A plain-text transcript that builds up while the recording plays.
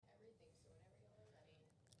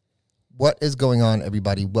What is going on,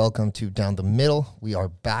 everybody? Welcome to Down the Middle. We are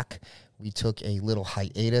back. We took a little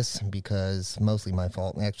hiatus because mostly my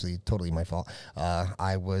fault, actually totally my fault.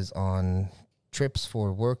 I was on trips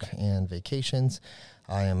for work and vacations.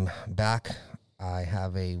 I am back. I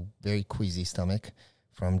have a very queasy stomach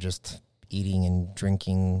from just eating and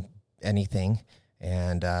drinking anything.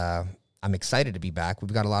 And I'm excited to be back.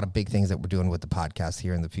 We've got a lot of big things that we're doing with the podcast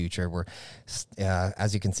here in the future. We're,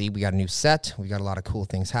 as you can see, we got a new set. We got a lot of cool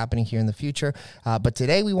things happening here in the future. But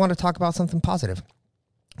today we want to talk about something positive,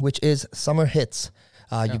 which is summer hits.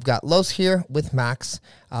 You've got Los here with Max,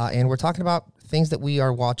 and we're talking about things that we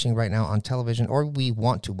are watching right now on television or we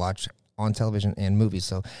want to watch on television and movies.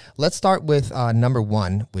 So let's start with number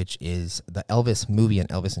one, which is the Elvis movie and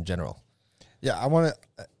Elvis in general. Yeah, I want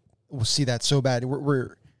to we'll see that so bad.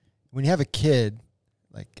 We're when you have a kid,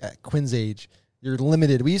 like at Quinn's age, you're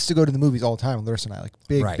limited. We used to go to the movies all the time, Larissa and I,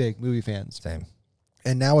 like big movie fans. Same.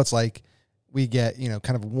 And now it's like we get,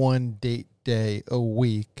 kind of one date day a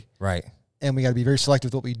week. Right. And we got to be very selective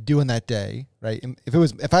with what we do in that day, right? And if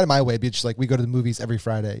I had my way, it'd be just like we go to the movies every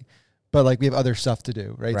Friday. But like we have other stuff to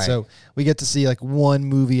do, right? So we get to see like one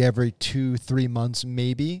movie every 2-3 months,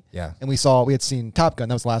 maybe. Yeah. And we had seen Top Gun.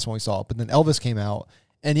 That was the last one we saw. But then Elvis came out.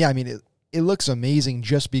 And yeah, I mean, it looks amazing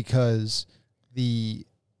just because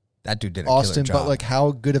that dude did a Austin, killer job. but like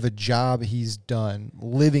how good of a job he's done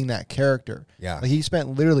living that character. Yeah. Like he spent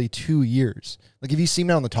literally 2 years. Like if you see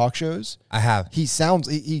him on the talk shows, I have. he sounds,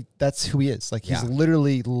 that's who he is. Like he's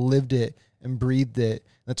literally lived it and breathed it.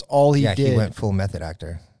 That's all he did. Yeah, he went full method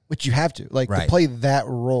actor. Which you have to. Like to play that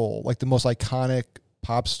role, like the most iconic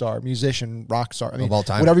pop star, musician, rock star. I mean, of all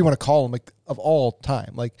time. Whatever you want to call him, like of all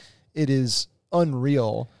time. Like it is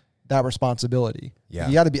unreal, that responsibility. Yeah.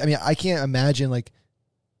 You got to be, I mean, I can't imagine like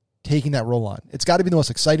taking that role on. It's got to be the most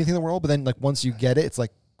exciting thing in the world, but then like once you get it, it's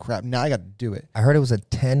like, crap, now I got to do it. I heard it was a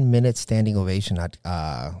 10-minute standing ovation at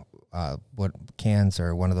Cannes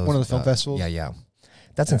or one of the film festivals. Yeah.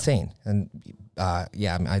 That's insane. And I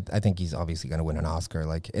mean, I think he's obviously going to win an Oscar.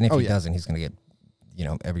 Like, and if he doesn't, he's going to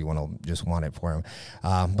get, everyone will just want it for him.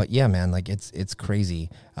 But yeah, man, like it's crazy.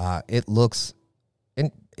 It looks, and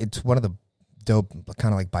it's one of the dope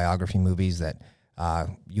kind of like biography movies that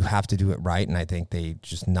you have to do it right. And I think they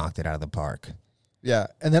just knocked it out of the park. Yeah.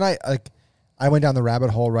 And then I went down the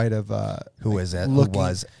rabbit hole, right, of who is it? Who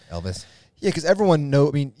was Elvis? Yeah, because everyone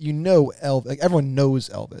Elvis. Like everyone knows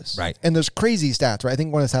Elvis, right? And there's crazy stats, right? I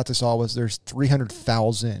think one of the stats I saw was there's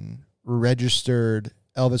 300,000 registered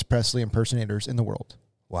Elvis Presley impersonators in the world.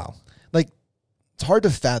 Wow, like it's hard to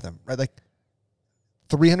fathom, right? Like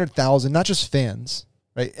 300,000, not just fans,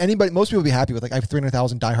 right? Most people would be happy with like I have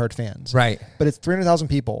 300,000 diehard fans, right? But it's 300,000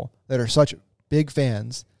 people that are such big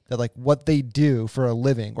fans that like what they do for a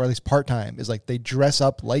living, or at least part time, is like they dress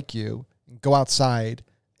up like you, and go outside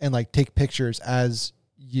and like take pictures as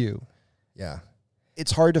you. Yeah.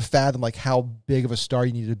 It's hard to fathom like how big of a star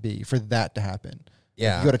you need to be for that to happen.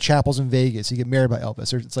 Yeah. Like, you go to chapels in Vegas, you get married by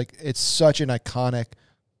Elvis. It's such an iconic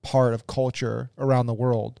part of culture around the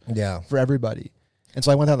world. Yeah. For everybody. And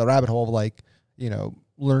so I went down the rabbit hole of like,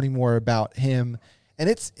 learning more about him. And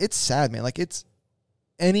it's sad, man. Like it's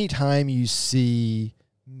anytime you see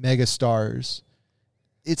mega stars,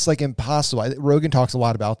 it's like impossible. Rogan talks a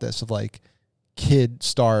lot about this of like kid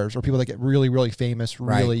stars or people that get really, really famous,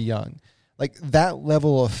 really young. Like that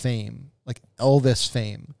level of fame, like Elvis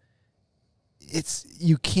fame,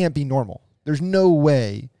 you can't be normal. There's no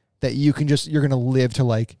way that you're going to live to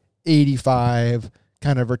like 85,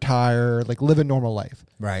 kind of retire, like live a normal life.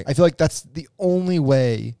 Right. I feel like that's the only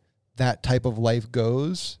way that type of life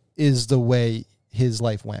goes is the way his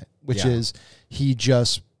life went, which is he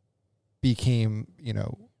just became,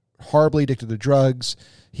 horribly addicted to drugs.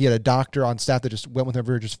 He had a doctor on staff that just went with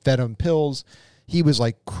him, just fed him pills. He was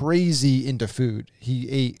like crazy into food. He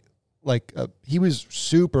ate he was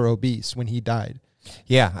super obese when he died.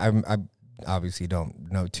 Yeah, I obviously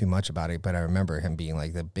don't know too much about it, but I remember him being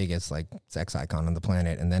like the biggest like sex icon on the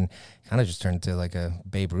planet, and then kind of just turned into like a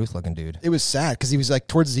Babe Ruth looking dude. It was sad because he was like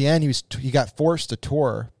towards the end, he got forced to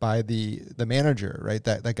tour by the manager, right?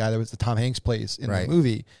 That guy that was the Tom Hanks plays in the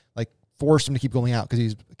movie, like forced him to keep going out because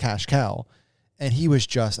he's a cash cow. And he was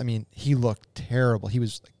he looked terrible. He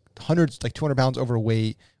was like 200 pounds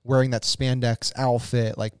overweight, wearing that spandex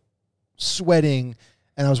outfit, like sweating.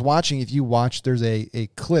 And I was watching, if you watch, there's a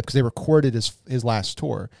clip because they recorded his last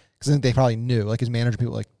tour. Because I think they probably knew, like his manager,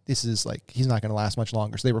 people like, this is like, he's not going to last much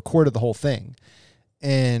longer. So they recorded the whole thing.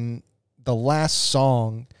 And the last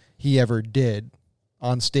song he ever did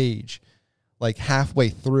on stage, like halfway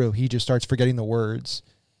through, he just starts forgetting the words.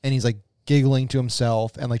 And he's like giggling to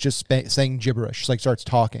himself and like just saying gibberish, just like starts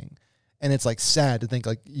talking. And it's like sad to think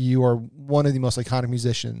like you are one of the most iconic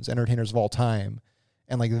musicians, entertainers of all time.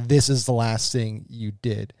 And like, this is the last thing you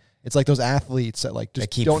did. It's like those athletes that like just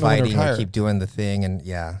they keep don't fighting, know when to retire. they keep doing the thing. And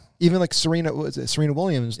Even like Serena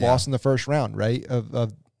Williams lost in the first round, right? Of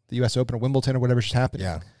the US Open or Wimbledon or whatever just happened.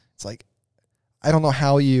 Yeah. It's like, I don't know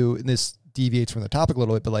how and this deviates from the topic a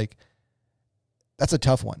little bit, but like, that's a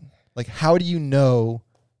tough one. Like, how do you know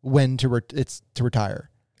when to retire?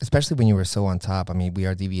 Especially when you were so on top. I mean, we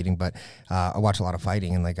are deviating, but I watch a lot of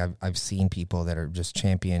fighting, and like I've seen people that are just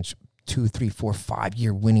champions 2, 3, 4, 5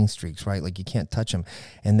 year winning streaks, right? Like you can't touch them,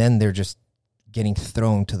 and then they're just getting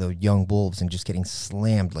thrown to the young wolves and just getting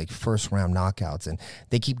slammed like first round knockouts, and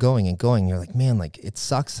they keep going and going. You're like, man, like it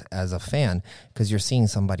sucks as a fan because you're seeing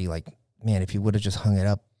somebody like, man, if you would have just hung it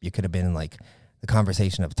up, you could have been in like the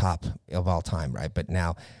conversation of top of all time, right? But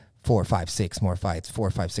now 4, 5, 6 more fights, 4,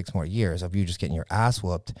 5, 6 more years of you just getting your ass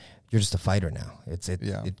whooped, you're just a fighter now.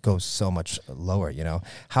 It goes so much lower, you know.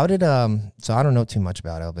 How did so I don't know too much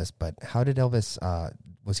about Elvis, but how did Elvis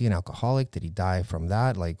was he an alcoholic? Did he die from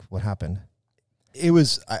that? Like what happened? It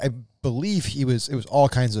was, I believe it was all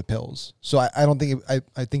kinds of pills. So I don't think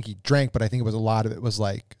I think he drank, but I think it was a lot of it was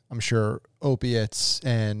like, I'm sure, opiates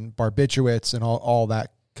and barbiturates and all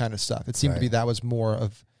that kind of stuff. It seemed to be that was more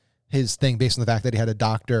of his thing based on the fact that he had a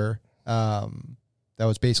doctor that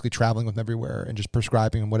was basically traveling with him everywhere and just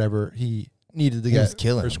prescribing him whatever he needed to get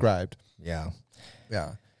prescribed. Yeah.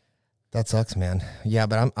 Yeah. That sucks, man. Yeah,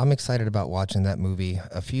 but I'm excited about watching that movie.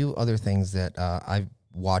 A few other things that I've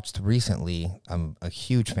watched recently, I'm a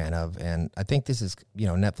huge fan of, and I think this is,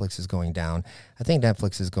 Netflix is going down. I think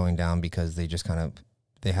Netflix is going down because they just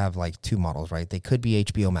they have like two models, right? They could be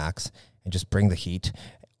HBO Max and just bring the heat,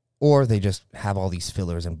 or they just have all these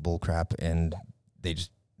fillers and bullcrap, and they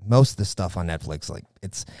just, most of the stuff on Netflix, like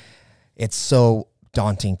it's so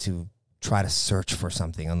daunting to try to search for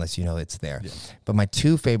something unless you know it's there. Yeah. But my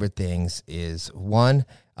two favorite things is one,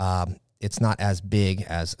 it's not as big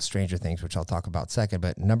as Stranger Things, which I'll talk about second,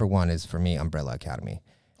 but number one is for me Umbrella Academy.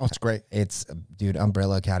 Oh, it's great.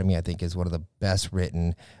 Umbrella Academy I think is one of the best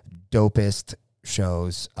written, dopest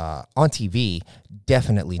shows on TV.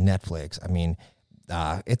 Definitely Netflix. I mean,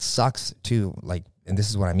 it sucks too. Like, and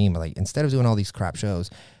this is what I mean, but like instead of doing all these crap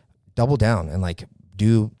shows, double down and like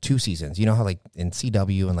do 2 seasons. You know how like in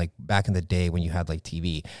CW and like back in the day when you had like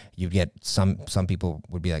TV, you'd get some people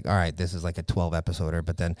would be like, all right, this is like a 12 episoder,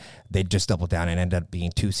 but then they'd just double down and end up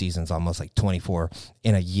being 2 seasons, almost like 24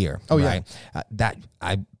 in a year. Oh, right?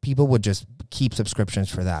 Yeah. People would just keep subscriptions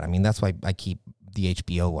for that. I mean, that's why I keep the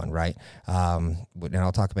HBO one, right? And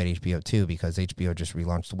I'll talk about HBO too, because HBO just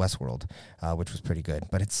relaunched Westworld, which was pretty good,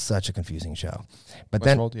 but it's such a confusing show. But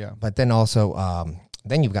then also,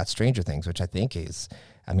 then you've got Stranger Things, which I think is,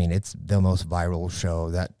 I mean, it's the most viral show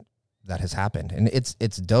that has happened. And it's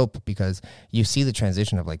dope because you see the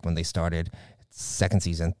transition of like when they started, second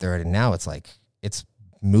season, third, and now it's like, it's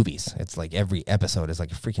movies. It's like every episode is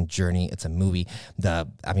like a freaking journey. It's a movie. The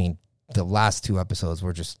last 2 episodes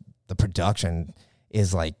were just, the production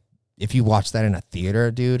is like, if you watch that in a theater,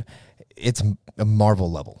 dude, it's a Marvel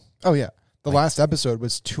level. Oh, yeah. The last episode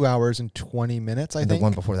was 2 hours and 20 minutes, I think. The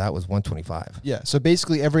one before that was 125. Yeah. So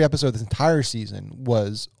basically every episode of this entire season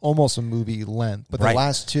was almost a movie length. But the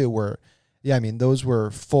last 2 were, those were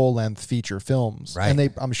full length feature films. Right.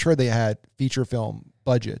 And I'm sure they had feature film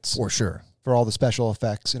budgets. For sure. For all the special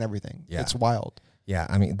effects and everything. Yeah. It's wild. Yeah.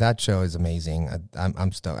 I mean, that show is amazing.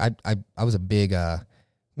 I'm stoked. I was a big,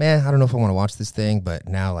 man, I don't know if I want to watch this thing, but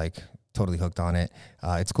now like totally hooked on it.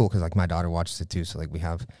 It's cool because like my daughter watches it too. So like we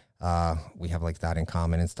have like that in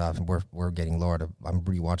common and stuff, and we're getting Lord. I'm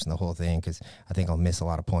rewatching the whole thing because I think I'll miss a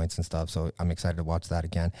lot of points and stuff. So I'm excited to watch that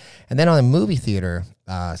again. And then on the movie theater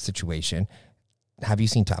situation, have you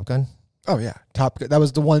seen Top Gun? Oh yeah, Top Gun. That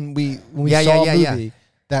was the one when we saw a movie. Yeah.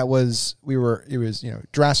 That was it was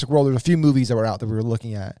Jurassic World. There's a few movies that were out that we were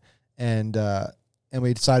looking at, and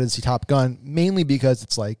we decided to see Top Gun mainly because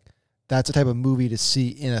it's like that's the type of movie to see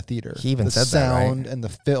in a theater. He even said that, right? The sound and the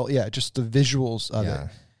film, just the visuals of it.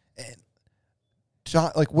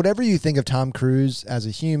 And like whatever you think of Tom Cruise as a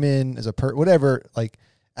human, as a whatever, like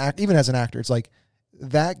even as an actor, it's like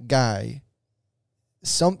that guy.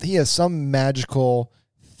 He has some magical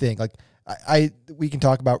thing. Like we can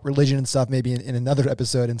talk about religion and stuff maybe in another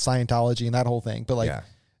episode, and Scientology and that whole thing, but like.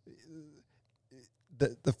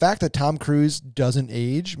 The fact that Tom Cruise doesn't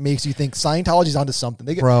age makes you think Scientology's onto something.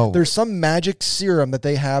 There's some magic serum that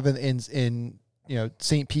they have in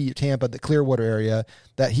St. Pete, Tampa, the Clearwater area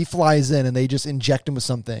that he flies in and they just inject him with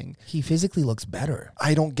something. He physically looks better.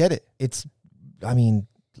 I don't get it. It's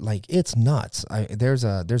nuts.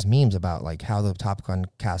 There's memes about like how the Top Gun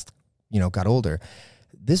cast, got older.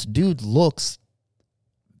 this dude looks,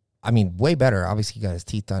 I mean, way better. Obviously, he got his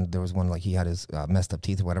teeth done. There was one like he had his messed up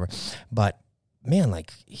teeth or whatever. But man,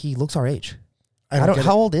 like he looks our age.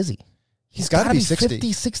 How old is he? He's got to be 60.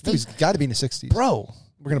 50, 60. He's got to be in the 60s. Bro.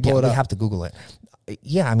 We're going to pull it up. We have to Google it.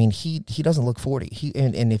 Yeah, I mean, he doesn't look 40.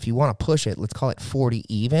 And if you want to push it, let's call it 40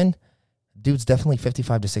 even. Dude's definitely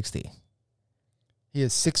 55 to 60. He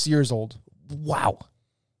is 6 years old. Wow.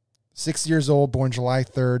 6 years old, born July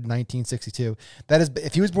 3rd, 1962. That is,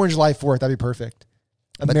 if he was born July 4th, that'd be perfect.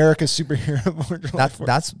 America's superhero born July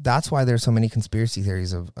 4th. That's why there's so many conspiracy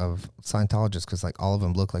theories of Scientologists, because like all of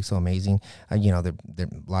them look like so amazing. You know, a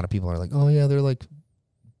lot of people are like, oh yeah, they're like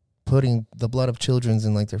putting the blood of children's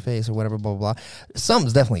in like their face or whatever, blah blah blah.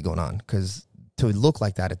 Something's definitely going on, because to look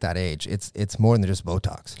like that at that age, it's more than just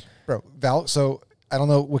Botox, bro. Val, so I don't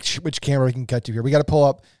know which camera we can cut to here. We got to pull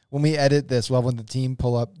up when we edit this. We'll have the team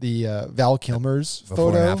pull up the Val Kilmer's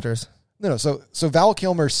before photo. and afters. No. So Val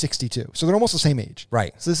Kilmer's 62. So they're almost the same age.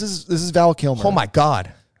 Right. So this is Val Kilmer. Oh my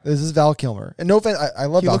God. This is Val Kilmer. And no offense, I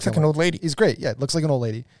love Val Kilmer. He looks like an old lady. He's great. Yeah, it looks like an old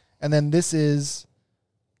lady. And then this is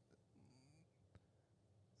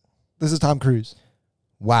Tom Cruise.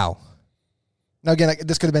 Wow. Now again,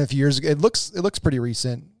 this could have been a few years ago. It looks pretty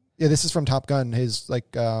recent. Yeah, this is from Top Gun, his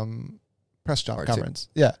like press conference.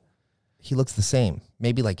 Yeah. He looks the same.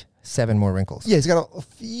 Maybe like 7 more wrinkles. Yeah, he's got a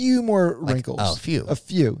few more wrinkles. A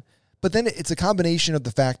few. But then it's a combination of the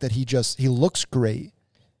fact that he looks great,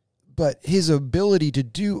 but his ability to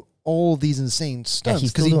do all these insane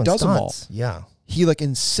stunts, because he does them all. Yeah. He like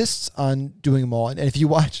insists on doing them all. And if you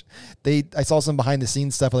watch, I saw some behind the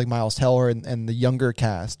scenes stuff with like Miles Teller and the younger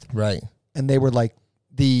cast. Right. And they were like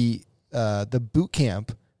the boot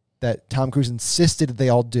camp that Tom Cruise insisted that they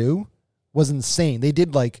all do was insane. They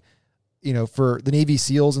did like, you know, for the Navy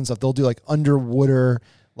SEALs and stuff, they'll do like underwater,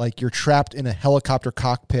 like you're trapped in a helicopter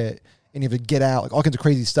cockpit and you have to get out, like all kinds of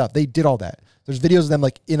crazy stuff. They did all that. There's videos of them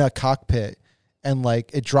like in a cockpit and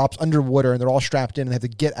like it drops underwater and they're all strapped in and they have to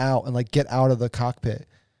get out and like get out of the cockpit.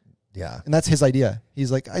 Yeah. And that's his idea.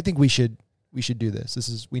 He's like, I think we should do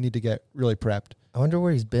this. We need to get really prepped. I wonder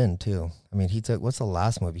where he's been too. I mean, what's the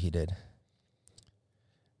last movie he did?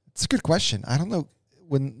 It's a good question. I don't know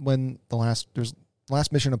when there's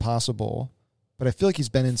last Mission Impossible, but I feel like he's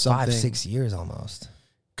been in something 5-6 years almost.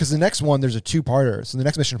 Because the next one, there's a 2-parter. So the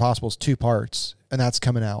next Mission Impossible is 2 parts, and that's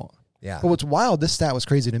coming out. Yeah. But what's wild, this stat was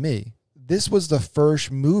crazy to me. This was the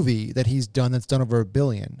first movie that he's done that's done over $1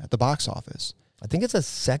 billion at the box office. I think it's a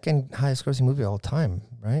second highest grossing movie of all time,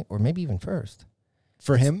 right? Or maybe even first.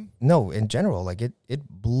 For him? No, in general, like it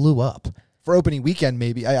blew up. For opening weekend,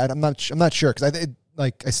 maybe. I'm not sure, because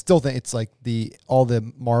I still think it's like all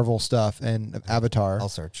the Marvel stuff and Avatar. I'll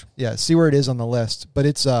search. Yeah, see where it is on the list. But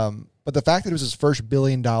it's but the fact that it was his first $1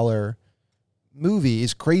 billion movie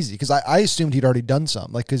is crazy, because I assumed he'd already done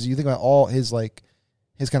some. Like, because you think about all his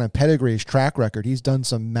kind of pedigree, his track record, he's done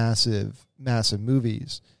some massive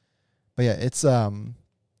movies. But yeah,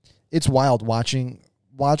 it's wild watching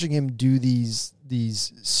him do these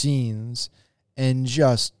scenes, and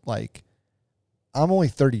just like, I'm only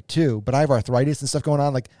 32, but I have arthritis and stuff going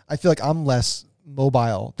on. Like, I feel like I'm less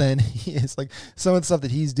mobile than he is. Like, some of the stuff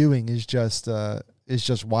that he's doing is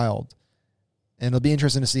just wild. And it'll be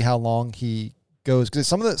interesting to see how long he goes, because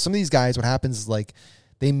some of these guys, what happens is like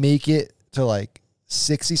they make it to like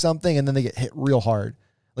 60 something and then they get hit real hard.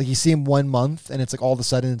 Like, you see him 1 month and it's like all of a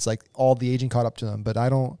sudden it's like all the aging caught up to them. But I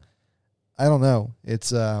don't know. It's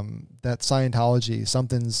that Scientology,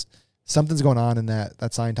 something's going on in that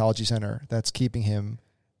Scientology center that's keeping him.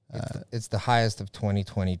 It's the highest of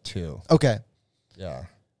 2022. Okay. Yeah.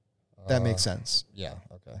 That makes sense. Yeah.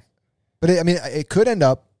 Okay. But it could end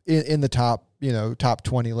up in the top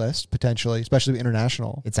 20 list potentially, especially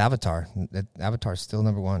international. It's Avatar. Avatar's still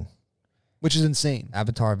number 1. Which is insane.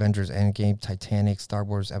 Avatar, Avengers, Endgame, Titanic, Star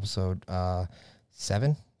Wars Episode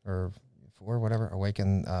 7 or 4, whatever.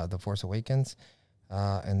 The Force Awakens,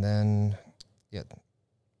 and then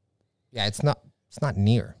it's not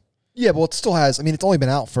near. Yeah, well, it still has. I mean, it's only been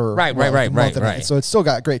out for right. So it's still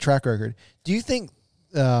got great track record. Do you think?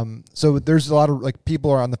 So there's a lot of like people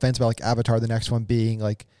are on the fence about like Avatar, the next one being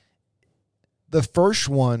like the first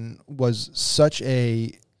one was such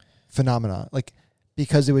a phenomenon, like,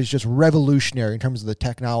 because it was just revolutionary in terms of the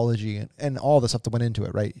technology and all the stuff that went into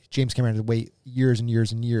it, right? James Cameron had to wait years and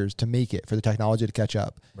years and years to make it, for the technology to catch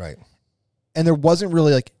up. Right. And there wasn't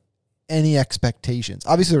really like any expectations.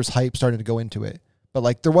 Obviously there was hype starting to go into it, but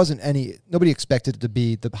like there wasn't nobody expected it to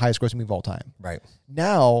be the highest grossing movie of all time. Right.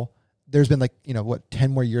 Now there's been like,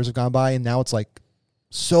 10 more years have gone by, and now it's like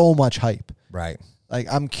so much hype. Right. Like,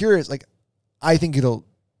 I'm curious, like, I think it'll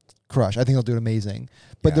crush. I think it'll do amazing.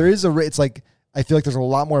 But there is it's like, I feel like there's a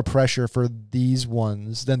lot more pressure for these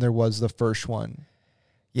ones than there was the first one.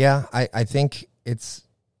 Yeah, I think it's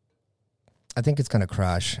going to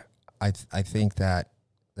crush. I think that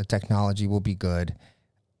the technology will be good,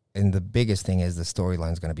 and the biggest thing is the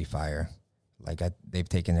storyline is going to be fire. Like they've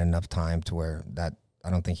taken enough time to where that I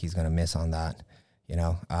don't think he's going to miss on that. You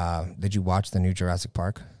know, did you watch the new Jurassic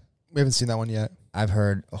Park? We haven't seen that one yet. I've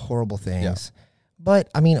heard horrible things. Yeah. But,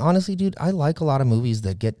 I mean, honestly, dude, I like a lot of movies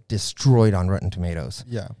that get destroyed on Rotten Tomatoes.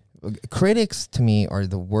 Yeah. Critics, to me, are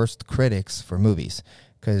the worst critics for movies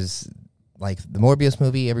because, like, the Morbius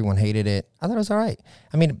movie, everyone hated it. I thought it was all right.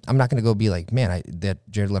 I mean, I'm not going to go be like, man, that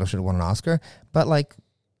Jared Leto should have won an Oscar. But, like,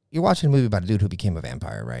 you're watching a movie about a dude who became a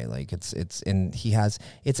vampire, right? Like, it's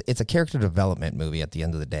a character development movie at the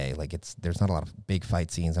end of the day. Like, there's not a lot of big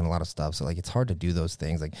fight scenes and a lot of stuff. So, like, it's hard to do those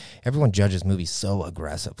things. Like, everyone judges movies so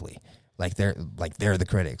aggressively. Like they're the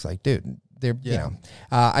critics. Like, dude, you know.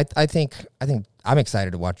 I think I'm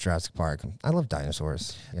excited to watch Jurassic Park. I love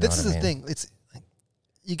dinosaurs. This is the thing. It's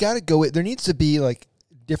you got to go. There needs to be like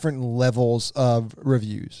different levels of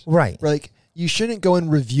reviews, right? Like you shouldn't go in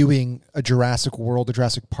reviewing a Jurassic World or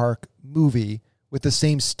Jurassic Park movie with the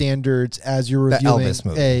same standards as you're reviewing Elvis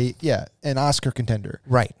movie. an Oscar contender,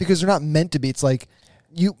 right? Because they're not meant to be. It's like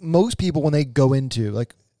most people when they go into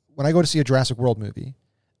like when I go to see a Jurassic World movie.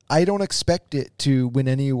 I don't expect it to win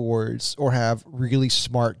any awards or have really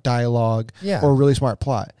smart dialogue or really smart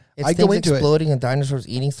plot. I go into exploding and dinosaurs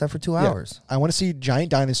eating stuff for 2 hours. I want to see giant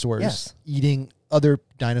dinosaurs eating other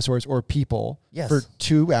dinosaurs or people for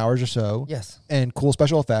 2 hours or so. Yes. And cool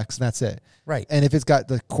special effects, and that's it. Right. And if it's got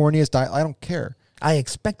the corniest dialogue, I don't care. I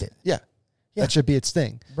expect it. Yeah. That should be its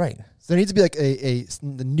thing. Right. So there needs to be like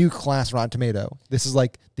the new class Rotten Tomato. This is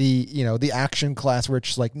like the action class where it's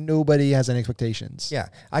just like nobody has any expectations. Yeah.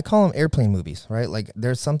 I call them airplane movies, right? Like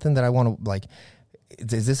there's something that I want to like,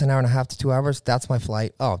 is this an hour and a half to 2 hours? That's my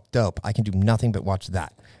flight. Oh, dope. I can do nothing but watch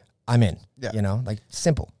that. I'm in. Yeah. You know, like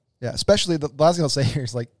simple. Yeah. Especially the last thing I'll say here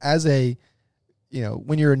is like as a,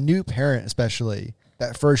 when you're a new parent, especially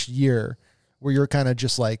that first year where you're kind of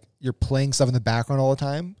just like, you're playing stuff in the background all the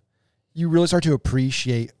time, you really start to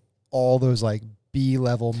appreciate all those like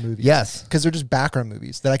B-level movies. Yes. Because they're just background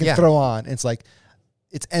movies that I can throw on. It's like,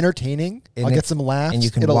 it's entertaining. And I'll get some laughs. And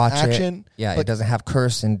you can watch action. It. Yeah, it doesn't have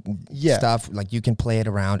curse and stuff. Like you can play it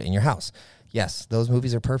around in your house. Yes, those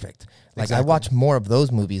movies are perfect. Like exactly. I watch more of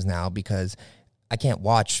those movies now because I can't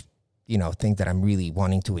watch, things that I'm really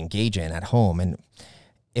wanting to engage in at home. And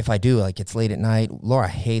if I do, like it's late at night. Laura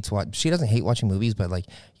hates she doesn't hate watching movies, but like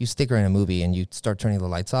you stick her in a movie and you start turning the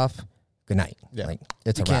lights off. Good night. Yeah. Like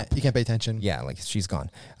it's a wrap. You can't pay attention. Yeah, like she's gone.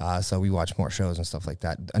 So we watch more shows and stuff like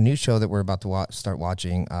that. A new show that we're about to start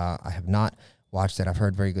watching. I have not watched it. I've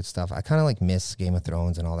heard very good stuff. I kind of like miss Game of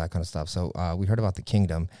Thrones and all that kind of stuff. So we heard about The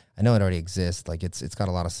Kingdom. I know it already exists. Like it's got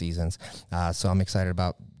a lot of seasons. So I'm excited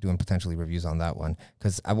about doing potentially reviews on that one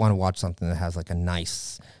because I want to watch something that has like a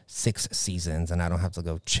nice 6 seasons and I don't have to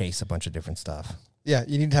go chase a bunch of different stuff. Yeah,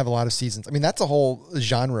 you need to have a lot of seasons. I mean, that's a whole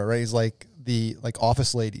genre, right? It's like the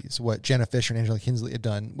Office Ladies, what Jenna Fisher and Angela Kinsley had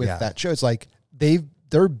done with that show. It's like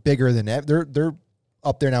they're bigger than they're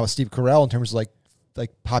up there now with Steve Carell in terms of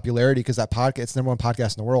like popularity because that podcast, it's the #1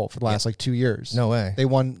 podcast in the world for the last 2 years. No way. They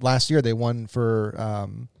won last year. They won for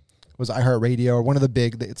was iHeartRadio or one of the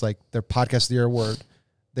big. It's like their podcast of the year award.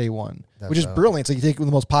 They won, which is brilliant. So you take the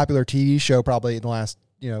most popular TV show probably in the last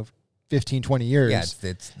 15, 20 years. Yeah,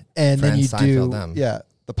 it's and then you do them.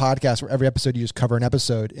 The podcast where every episode you just cover an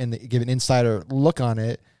episode and they give an insider look on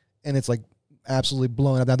it, and it's like absolutely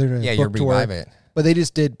blowing up. Now they're doing a book tour, it. But they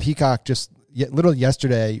just did Peacock literally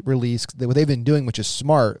yesterday released what they've been doing, which is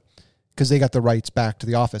smart because they got the rights back to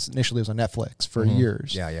The Office. Initially, it was on Netflix for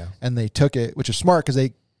years. Yeah. And they took it, which is smart because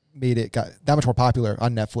they made it got that much more popular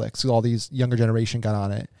on Netflix. So all these younger generation got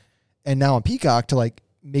on it, and now on Peacock to like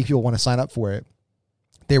make people want to sign up for it.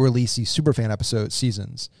 They release these Superfan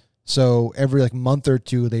seasons. So every like month or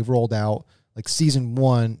two, they've rolled out like season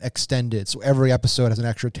 1 extended. So every episode has an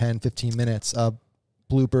extra 10, 15 minutes of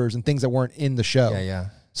bloopers and things that weren't in the show. Yeah.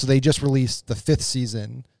 So they just released the 5th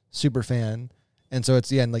season, Superfan. And so it's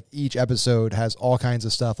the end, like each episode has all kinds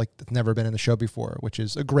of stuff like that's never been in the show before, which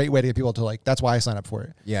is a great way to get people to like, that's why I signed up for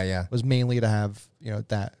it. Yeah. Was mainly to have,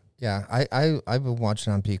 that. Yeah. I've been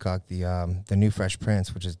watching on Peacock the new Fresh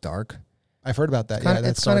Prince, which is dark. I've heard about that.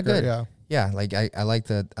 That's kind of good. Yeah, like I like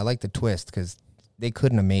the twist because they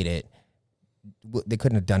couldn't have made it. They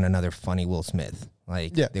couldn't have done another funny Will Smith.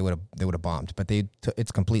 Like they would have bombed. But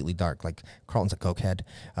it's completely dark. Like Carlton's a cokehead,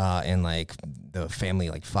 and like the family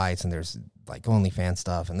like fights, and there's like OnlyFans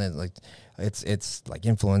stuff, and then like it's like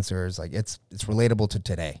influencers. Like it's relatable to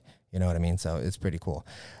today. You know what I mean? So it's pretty cool.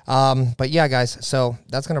 But yeah, guys, so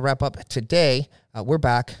that's going to wrap up today. We're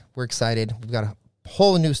back. We're excited. We've got a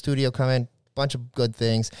whole new studio coming, bunch of good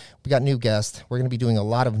things. We got new guests. We're going to be doing a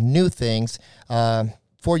lot of new things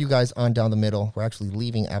for you guys on Down the Middle. We're actually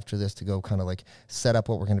leaving after this to go kind of like set up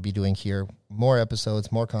what we're going to be doing here. More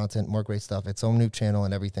episodes, more content, more great stuff. Its own new channel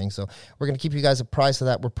and everything. So we're going to keep you guys apprised of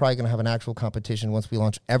that. We're probably going to have an actual competition once we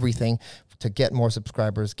launch everything to get more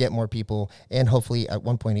subscribers, get more people, and hopefully at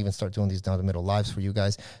one point even start doing these Down the Middle lives for you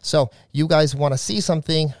guys. So you guys want to see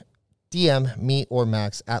something, DM me or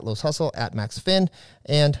Max at Los Hustle, at Max Finn,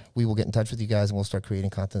 and we will get in touch with you guys and we'll start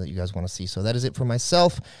creating content that you guys want to see. So that is it for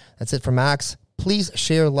myself. That's it for Max. Please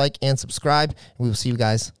share, like, and subscribe. And we will see you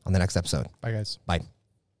guys on the next episode. Bye, guys. Bye.